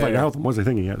 Screw Wijnaldum, was I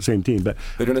thinking? Yeah, same team. But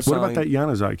what about that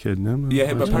Januzaj kid?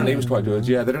 Yeah, but apparently he was quite good.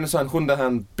 Yeah, they're going to sign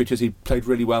Gundogan because he played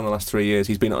really well in the last 3 years.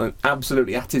 He's been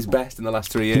absolutely at his best in the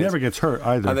last 3 years. He never gets hurt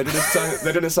either. And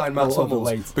they're going to sign Mats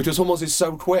Hummels because Hummels is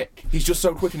so quick. He's just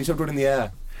so quick and he's so good in the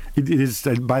air. It is.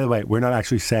 By the way, we're not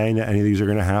actually saying that any of these are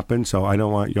going to happen, so I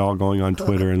don't want y'all going on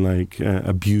Twitter and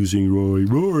abusing Rory.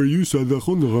 Rory, you said that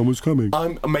Gundogan was coming.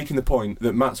 I'm making the point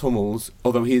that Mats Hummels,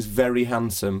 although he is very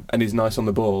handsome and is nice on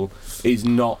the ball, is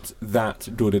not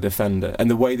that good a defender.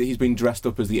 And the way that he's been dressed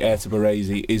up as the heir to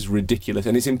Baresi is ridiculous.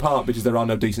 And it's in part because there are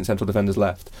no decent central defenders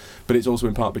left, but it's also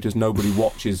in part because nobody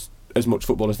watches as much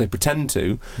football as they pretend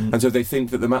to, and so they think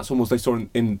that the Mats Hummels they saw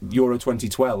in Euro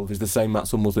 2012 is the same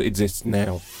Mats Hummels that exists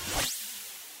now.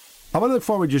 I want to look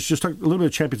forward, just talk a little bit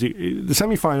of Champions League. The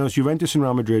semi-finals, Juventus and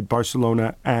Real Madrid,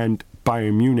 Barcelona and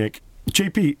Bayern Munich.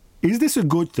 JP, is this a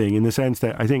good thing in the sense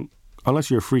that I think, unless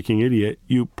you're a freaking idiot,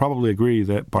 you probably agree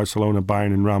that Barcelona, Bayern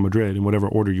and Real Madrid, in whatever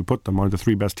order you put them, are the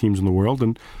three best teams in the world,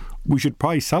 and we should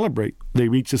probably celebrate they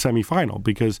reached the semi-final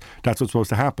because that's what's supposed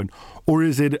to happen? Or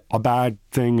is it a bad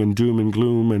thing and doom and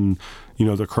gloom and,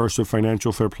 the curse of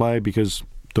financial fair play because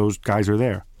those guys are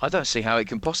there? I don't see how it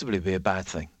can possibly be a bad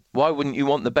thing. Why wouldn't you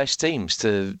want the best teams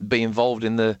to be involved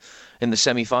in the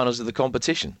semi-finals of the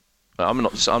competition? I'm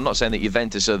not saying that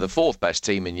Juventus are the fourth best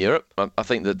team in Europe. I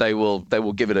think that they will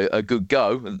give it a good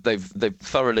go. They've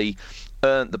thoroughly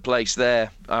earned the place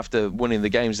there after winning the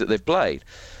games that they've played.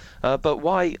 But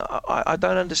why? I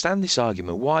don't understand this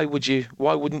argument. Why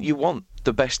wouldn't you want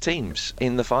the best teams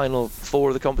in the final four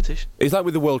of the competition? It's like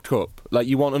with the World Cup. Like,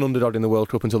 you want an underdog in the World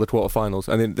Cup until the quarterfinals,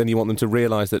 and then you want them to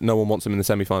realise that no one wants them in the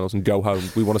semi-finals and go home.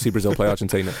 We want to see Brazil play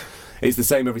Argentina. It's the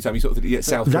same every time. You sort of get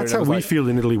South Korea. That's how we feel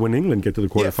in Italy when England get to the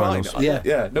quarterfinals.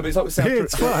 Yeah. No, but it's like with South Korea.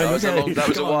 It's fine. That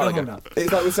was a while ago.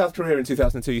 It's like with South Korea in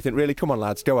 2002. You think, really, come on,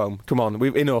 lads, go home. Come on,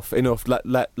 we've enough.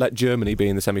 Let Germany be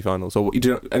in the semi-finals. Or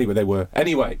anyway, they were.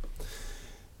 Anyway.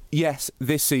 Yes,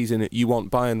 this season you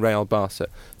want Bayern, Real, Barca.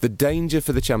 The danger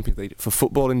for the Champions League, for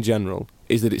football in general,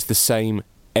 is that it's the same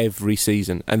every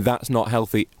season, and that's not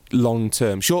healthy long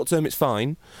term. Short term, it's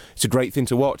fine. It's a great thing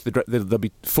to watch. There'll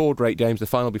be 4 great games. The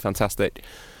final will be fantastic.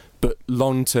 But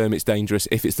long term, it's dangerous.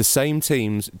 If it's the same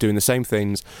teams doing the same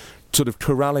things, sort of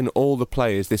corralling all the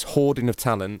players, this hoarding of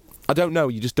talent, I don't know.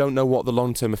 You just don't know what the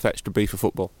long term effects would be for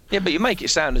football. Yeah, but you make it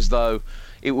sound as though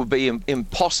it would be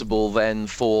impossible then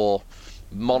for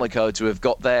Monaco to have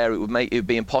got there. It would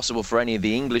be impossible for any of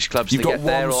the English clubs to get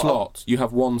there. You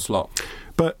have one slot.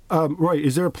 But Roy,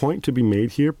 is there a point to be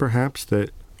made here, perhaps,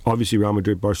 that obviously Real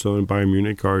Madrid, Barcelona, and Bayern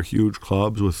Munich are huge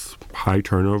clubs with high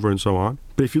turnover and so on.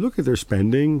 But if you look at their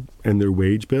spending and their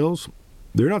wage bills,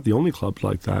 they're not the only clubs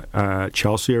like that.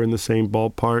 Chelsea are in the same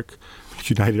ballpark.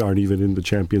 United aren't even in the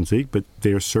Champions League, but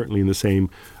they are certainly in the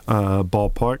same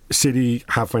ballpark. City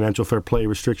have financial fair play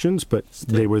restrictions, but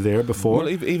they were there before. Well,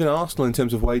 even Arsenal, in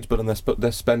terms of wage bill and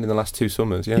their spend in the last 2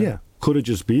 summers, Yeah. Could it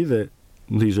just be that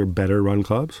these are better run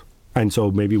clubs? And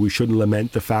so maybe we shouldn't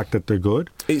lament the fact that they're good.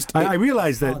 I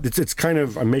realize that it's kind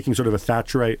of, I'm making sort of a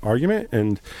Thatcherite argument,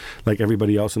 and like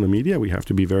everybody else in the media, we have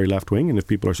to be very left-wing, and if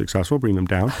people are successful, bring them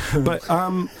down. But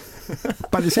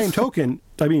by the same token,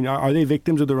 I mean, are they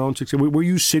victims of their own success? Were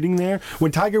you sitting there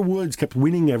when Tiger Woods kept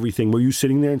winning everything? Were you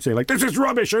sitting there and saying, like, this is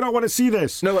rubbish, I don't want to see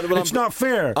this? No, well, it's not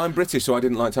fair. I'm British, so I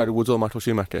didn't like Tiger Woods or Michael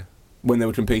Schumacher when they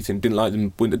were competing. Didn't like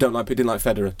them. Didn't like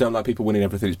Federer. Don't like people winning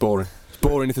everything. It's boring. It's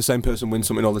boring if the same person wins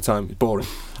something all the time. It's boring.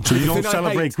 So you don't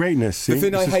celebrate greatness. See? The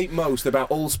thing I hate most about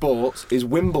all sports is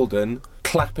Wimbledon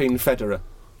clapping Federer.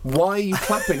 Why are you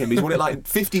clapping him? He's won it like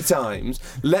 50 times.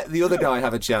 Let the other guy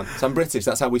have a chance. I'm British.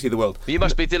 That's how we see the world. You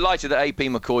must be delighted that AP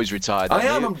McCoy's retired. I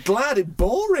am. I'm glad. It's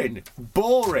boring.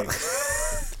 Boring.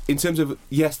 In terms of,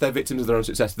 yes, they're victims of their own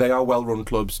success. They are well-run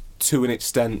clubs to an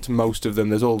extent. Most of them.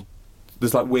 There's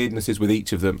like weirdnesses with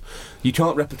each of them. You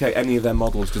can't replicate any of their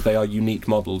models because they are unique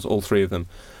models, all 3 of them.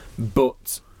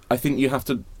 But I think you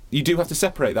do have to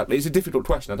separate that. It's a difficult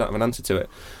question. I don't have an answer to it.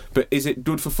 But is it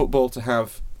good for football to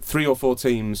have 3 or 4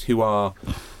 teams who are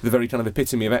the very kind of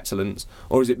epitome of excellence,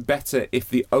 or is it better if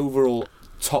the overall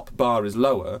top bar is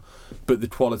lower but the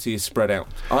quality is spread out?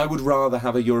 I would rather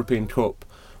have a European Cup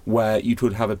where you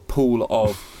could have a pool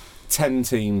of 10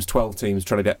 teams, 12 teams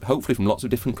trying to get, hopefully from lots of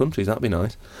different countries, that'd be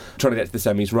nice, trying to get to the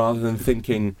semis, rather than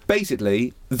thinking,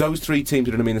 basically, those 3 teams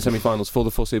are going to be in the semi-finals for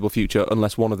the foreseeable future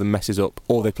unless one of them messes up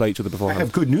or they play each other beforehand. I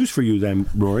have good news for you then,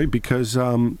 Rory, because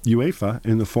UEFA,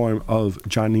 in the form of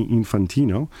Gianni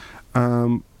Infantino,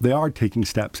 they are taking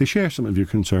steps. They share some of your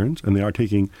concerns, and they are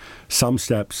taking some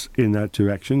steps in that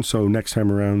direction. So next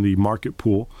time around, the market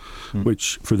pool,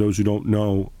 which for those who don't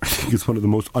know, I think it's one of the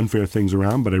most unfair things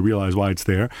around, but I realize why it's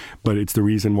there. But it's the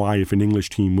reason why if an English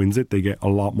team wins it, they get a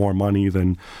lot more money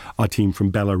than a team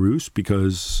from Belarus,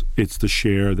 because it's the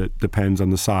share that depends on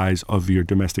the size of your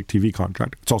domestic TV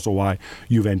contract. It's also why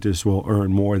Juventus will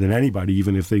earn more than anybody,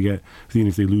 even if they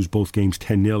lose both games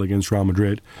 10-0 against Real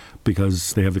Madrid,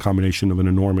 because they have the combination of an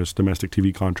enormous domestic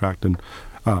TV contract and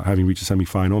having reached a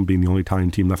semi-final and being the only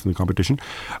Italian team left in the competition.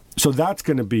 So that's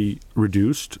going to be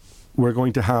reduced. We're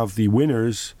going to have the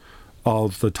winners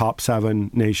of the top 7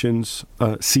 nations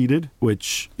seeded,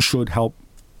 which should help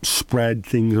spread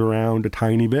things around a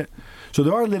tiny bit. So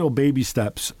there are little baby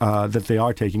steps that they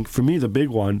are taking. For me, the big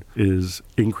one is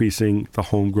increasing the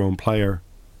homegrown player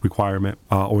requirement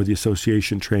or the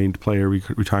association-trained player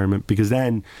retirement, because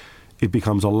then it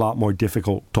becomes a lot more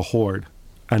difficult to hoard,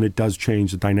 and it does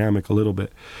change the dynamic a little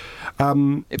bit.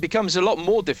 It becomes a lot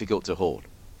more difficult to hoard.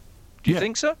 Do you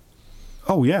think so?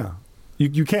 Oh, yeah.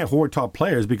 You can't hoard top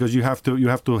players because you have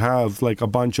to have like a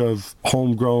bunch of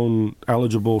homegrown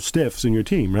eligible stiffs in your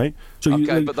team, right? So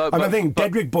okay, I'm thinking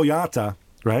Dedrick Boyata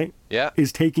right, Yeah.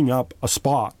 is taking up a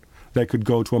spot that could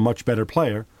go to a much better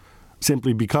player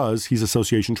simply because he's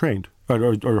association trained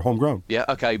or homegrown. Yeah,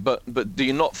 okay, but do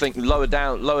you not think lower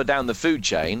down the food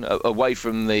chain, away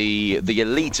from the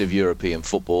elite of European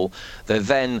football, that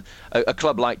then a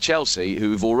club like Chelsea,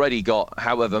 who've already got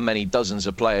however many dozens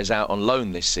of players out on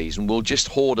loan this season, will just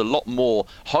hoard a lot more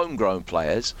homegrown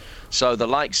players? So the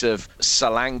likes of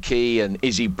Solanke and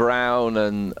Izzy Brown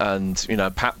and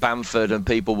Pat Bamford and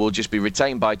people will just be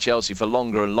retained by Chelsea for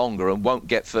longer and longer and won't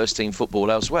get first team football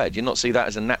elsewhere. Do you not see that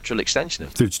as a natural extension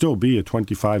of it? There'd still be a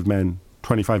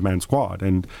 25-man squad,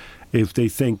 and if they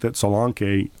think that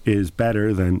Solanke is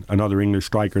better than another English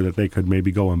striker that they could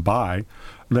maybe go and buy,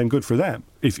 then good for them.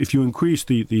 If you increase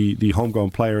the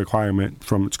homegrown player requirement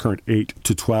from its current 8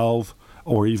 to 12,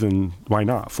 or even, why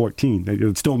not, 14.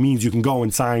 It still means you can go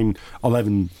and sign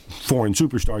 11 foreign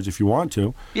superstars if you want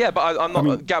to. Yeah, but I'm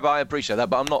not, Gab, I appreciate that,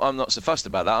 but I'm not so fussed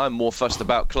about that. I'm more fussed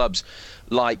about clubs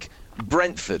like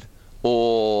Brentford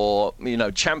or,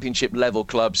 championship level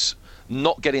clubs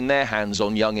not getting their hands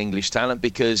on young English talent,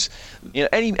 because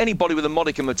anybody with a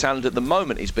modicum of talent at the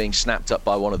moment is being snapped up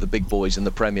by one of the big boys in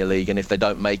the Premier League, and if they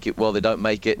don't make it, well, they don't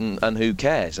make it, and who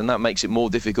cares? And that makes it more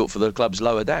difficult for the clubs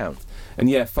lower down. And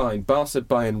yeah, fine, Barca,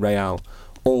 Bayern, Real,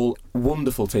 all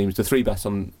wonderful teams, the three best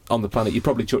on the planet. You'd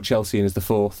probably chuck Chelsea in as the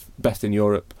fourth best in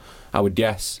Europe, I would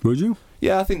guess. Would you?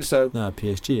 Yeah, I think so. No,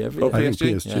 PSG. I think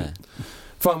PSG. Yeah.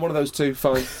 Fine, one of those two,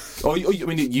 fine. Or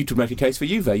you could make a case for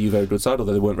Juve. Juve are a good side,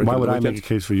 although they weren't really Why good would at I the make a weekend.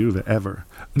 case for Juve ever?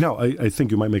 No, I think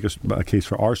you might make a case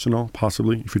for Arsenal,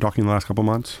 possibly, if you're talking the last couple of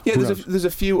months. Yeah, Who there's a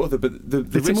few other, but the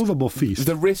it's risk, a movable feast.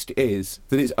 The risk is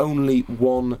that it's only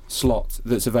one slot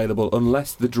that's available,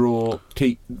 unless the draw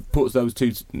puts those two,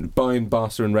 Bayern,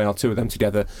 Barca and Real, two of them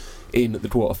together in the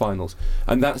quarterfinals,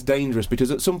 and that's dangerous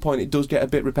because at some point it does get a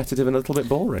bit repetitive and a little bit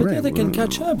boring. But they can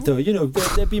catch up, though.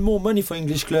 There'll be more money for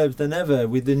English clubs than ever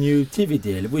with the new TV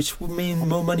deal, which would mean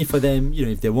more money for them.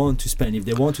 If they want to spend, if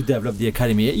they want to develop the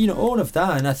academy, all of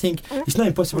that. And I think it's not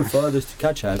impossible for others to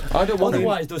catch up.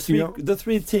 Otherwise, the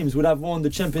three teams would have won the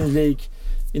Champions League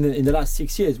in the last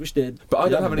 6 years, which they. But I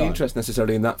don't have any interest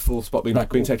necessarily in that fourth spot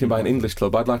being taken by an English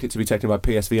club. I'd like it to be taken by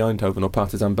PSV Eindhoven or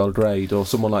Partizan Belgrade or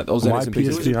someone like Zenit Why St.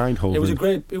 PSV Eindhoven?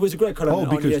 It was a great column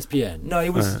on ESPN. No,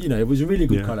 it was it was a really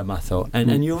good column, I thought.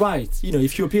 And you're right.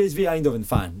 If you're a PSV Eindhoven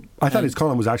fan, I thought his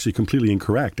column was actually completely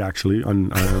incorrect. Actually,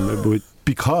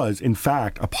 because in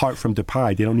fact, apart from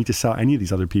Depay, they don't need to sell any of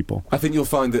these other people. I think you'll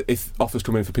find that if offers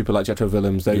come in for people like Jetro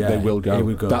Willems, they will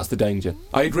go. That's the danger.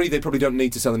 I agree. They probably don't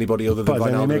need to sell anybody other than. But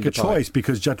then they make a choice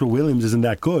because Jetro Willems isn't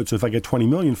that good. So if I get 20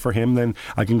 million for him, then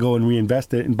I can go and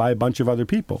reinvest it and buy a bunch of other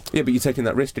people. Yeah, but you're taking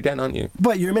that risk again, aren't you?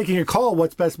 But you're making a call.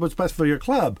 What's best for your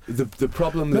club? The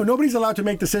problem. No, nobody's allowed to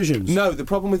make decisions. No, the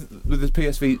problem with the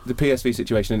PSV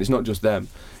situation, and it's not just them,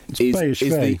 is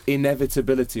the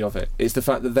inevitability of it. It's the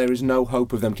fact that there is no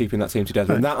hope of them keeping that team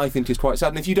together, and that I think is quite sad.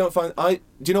 And if you don't find, do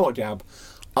you know what, Gab?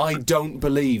 I don't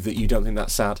believe that you don't think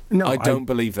that's sad. No, I don't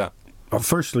believe that.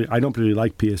 Firstly, I don't really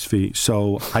like PSV,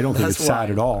 so I don't think it's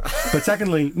sad at all. But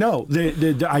secondly, no,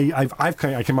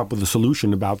 I came up with a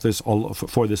solution about this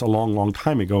for this a long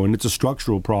time ago, and it's a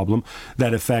structural problem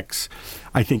that affects,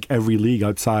 I think, every league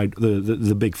outside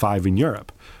the big five in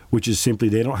Europe, which is simply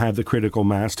they don't have the critical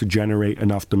mass to generate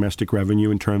enough domestic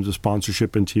revenue in terms of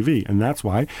sponsorship and TV. And that's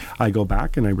why I go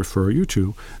back and I refer you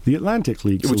to the Atlantic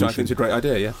League solution. Which I think is a great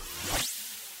idea, yeah.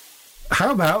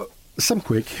 How about some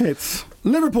quick hits?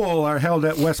 Liverpool are held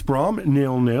at West Brom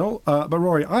 0-0. But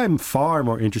Rory, I'm far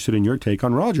more interested in your take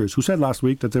on Rodgers, who said last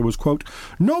week that there was, quote,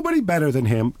 nobody better than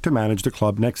him to manage the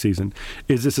club next season.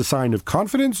 Is this a sign of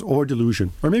confidence or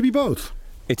delusion? Or maybe both?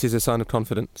 It is a sign of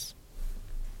confidence.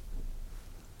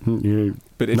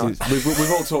 But it is.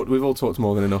 We've all talked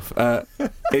more than enough.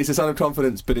 It's a sign of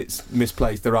confidence, but it's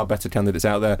misplaced. There are better candidates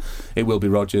out there. It will be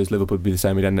Rodgers. Liverpool will be the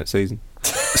same again next season.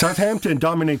 Southampton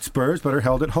dominate Spurs, but are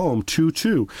held at home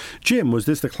 2-2. Jim, was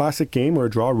this the classic game where a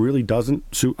draw really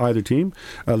doesn't suit either team,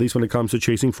 at least when it comes to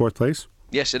chasing fourth place?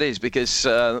 Yes, it is, because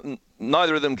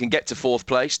neither of them can get to fourth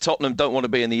place. Tottenham don't want to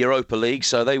be in the Europa League,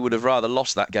 so they would have rather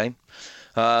lost that game.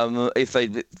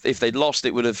 If they'd lost,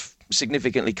 it would have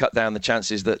significantly cut down the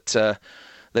chances that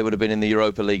they would have been in the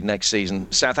Europa League next season.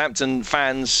 Southampton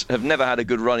fans have never had a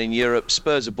good run in Europe.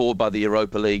 Spurs are bored by the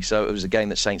Europa League, so it was a game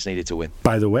that Saints needed to win.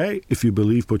 By the way, if you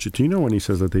believe Pochettino when he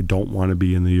says that they don't want to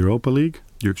be in the Europa League,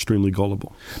 you're extremely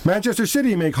gullible. Manchester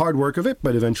City make hard work of it,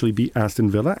 but eventually beat Aston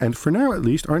Villa, and for now at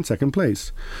least are in second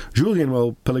place. Julian,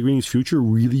 will Pellegrini's future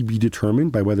really be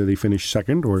determined by whether they finish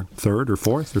second or third or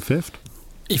fourth or fifth?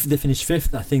 If they finish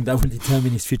fifth, I think that will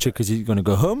determine his future because he's going to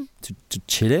go home to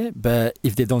Chile. But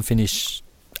if they don't finish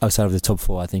outside of the top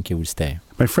 4, I think he will stay.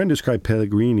 My friend described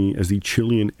Pellegrini as the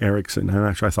Chilean Eriksen, and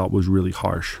actually I thought was really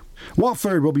harsh.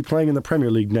 Watford will be playing in the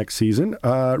Premier League next season.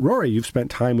 Rory, you've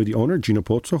spent time with the owner, Gino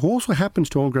Pozzo, who also happens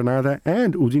to own Granada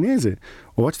and Udinese.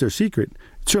 Well, what's their secret?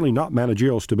 It's certainly not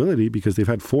managerial stability, because they've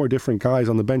had 4 different guys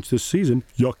on the bench this season.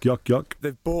 Yuck, yuck, yuck.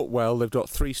 They've bought well. They've got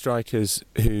 3 strikers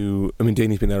who, I mean,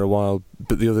 Deeney's been there a while,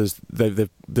 but the others, they've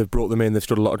brought them in. They've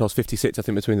stood a lot of goals, 56, I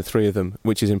think, between the 3 of them,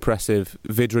 which is impressive.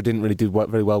 Vidra didn't really do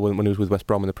very well when he was with West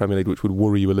Brom in the Premier League, which would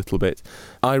worry you a little bit.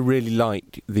 I really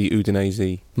like the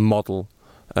Udinese model,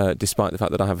 despite the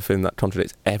fact that I have a feeling that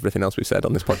contradicts everything else we've said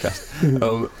on this podcast.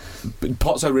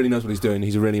 Pozzo really knows what he's doing.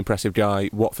 He's a really impressive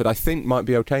guy. Watford, I think, might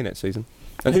be okay next season.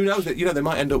 And who knows, they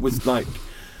might end up with, like,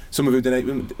 some of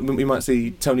Udinese. We might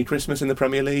see Tony Christmas in the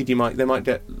Premier League. They might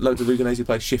get loads of Udinese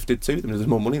players shifted to them. There's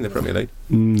more money in the Premier League.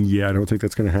 Yeah, I don't think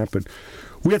that's going to happen.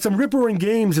 We had some rip-roaring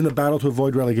games in the battle to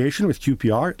avoid relegation, with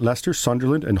QPR, Leicester,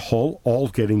 Sunderland and Hull all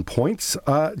getting points.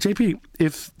 JP,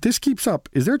 if this keeps up,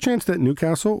 is there a chance that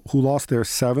Newcastle, who lost their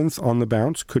 7th on the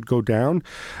bounce, could go down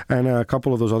and a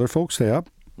couple of those other folks stay up?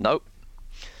 Nope.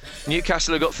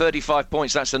 Newcastle have got 35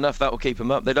 points. That's enough. That will keep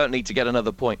them up. They don't need to get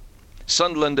another point.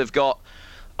 Sunderland have got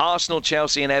Arsenal,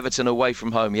 Chelsea and Everton away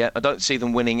from home yet. I don't see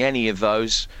them winning any of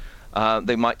those.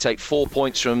 They might take 4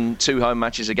 points from 2 home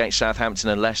matches against Southampton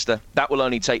and Leicester. That will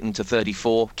only take them to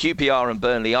 34. QPR and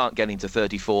Burnley aren't getting to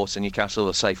 34, so Newcastle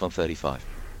are safe on 35.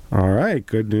 All right,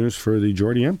 good news for the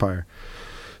Geordie Empire.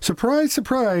 Surprise,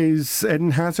 surprise,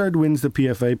 Eden Hazard wins the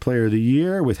PFA Player of the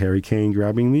Year, with Harry Kane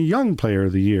grabbing the Young Player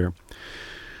of the Year.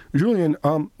 Julian,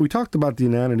 we talked about the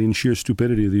inanity and sheer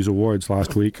stupidity of these awards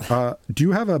last week. Do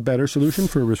you have a better solution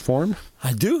for reform?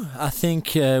 I do. I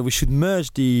think we should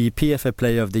merge the PFA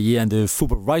Player of the Year and the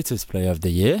Football Writers Player of the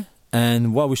Year.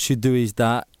 And what we should do is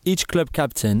that each club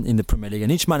captain in the Premier League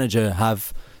and each manager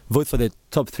have vote for the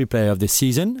top 3 player of the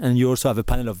season, and you also have a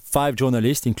panel of 5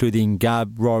 journalists, including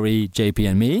Gab, Rory, JP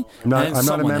and me. I'm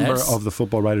not a member of the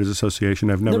Football Writers Association.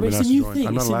 I've never been asked to join.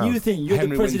 I'm not allowed. It's a new thing. You're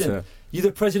the president. Winter. You're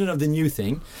the president of the new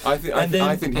thing. I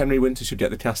think Henry Winter should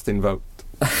get the casting vote.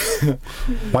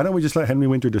 Why don't we just let Henry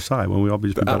Winter decide when we all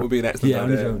just be better? That would be an excellent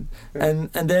idea.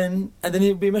 And then it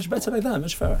would be much better like that,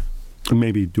 much fairer. And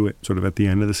maybe do it sort of at the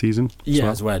end of the season.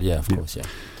 Yeah, as well. Yeah, of course. Yeah.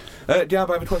 Diab,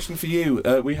 I have a question for you.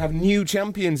 We have new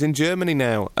champions in Germany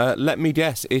now. Let me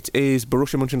guess, it is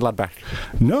Borussia Mönchengladbach.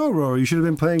 No, Rory, you should have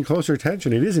been paying closer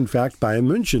attention. It is, in fact, Bayern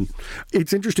München.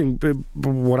 It's interesting.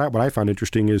 What I found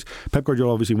interesting is Pep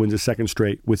Guardiola obviously wins his 2nd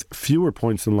straight with fewer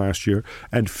points than last year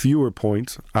and fewer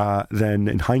points than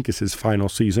in Heinkes' final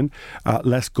season.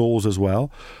 Less goals as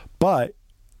well. But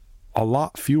a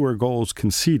lot fewer goals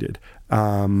conceded.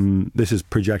 This is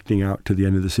projecting out to the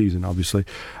end of the season, obviously.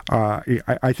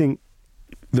 I think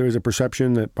there is a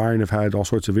perception that Bayern have had all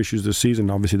sorts of issues this season.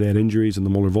 Obviously, they had injuries and the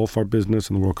Muller-Wolfart business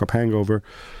and the World Cup hangover.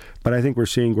 But I think we're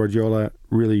seeing Guardiola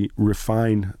really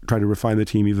try to refine the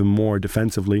team even more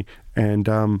defensively. And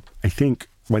I think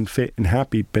when fit and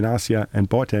happy, Benassia and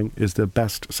Boateng is the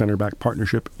best centre-back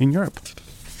partnership in Europe.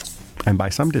 And by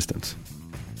some distance.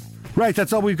 Right,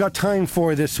 that's all we've got time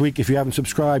for this week. If you haven't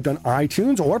subscribed on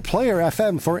iTunes or Player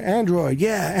FM for Android,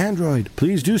 Android,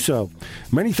 please do so.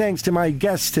 Many thanks to my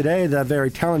guests today, the very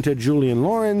talented Julian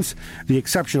Lawrence, the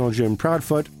exceptional Jim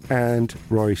Proudfoot, and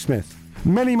Rory Smith.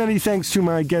 Many, many thanks to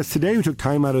my guests today who took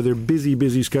time out of their busy,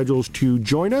 busy schedules to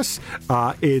join us.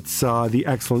 It's the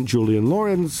excellent Julian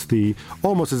Lawrence, the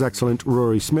almost as excellent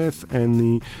Rory Smith, and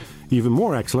the even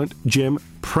more excellent Jim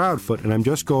Proudfoot, and I'm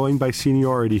just going by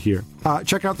seniority here.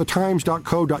 Check out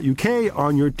thetimes.co.uk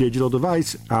on your digital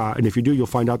device, and if you do, you'll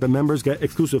find out that members get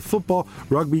exclusive football,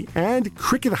 rugby, and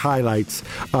cricket highlights.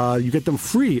 You get them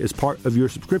free as part of your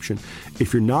subscription.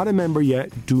 If you're not a member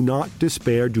yet, do not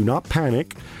despair, do not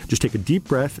panic. Just take a deep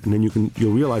breath, and then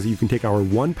you'll realize that you can take our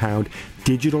 £1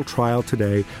 digital trial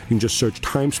today. You can just search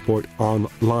Time Sport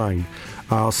online.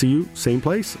 I'll see you, same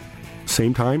place,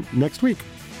 same time next week.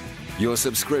 Your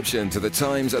subscription to The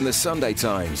Times and The Sunday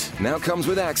Times now comes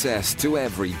with access to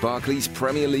every Barclays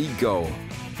Premier League goal.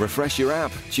 Refresh your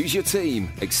app, choose your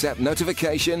team, accept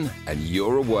notification, and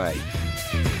you're away.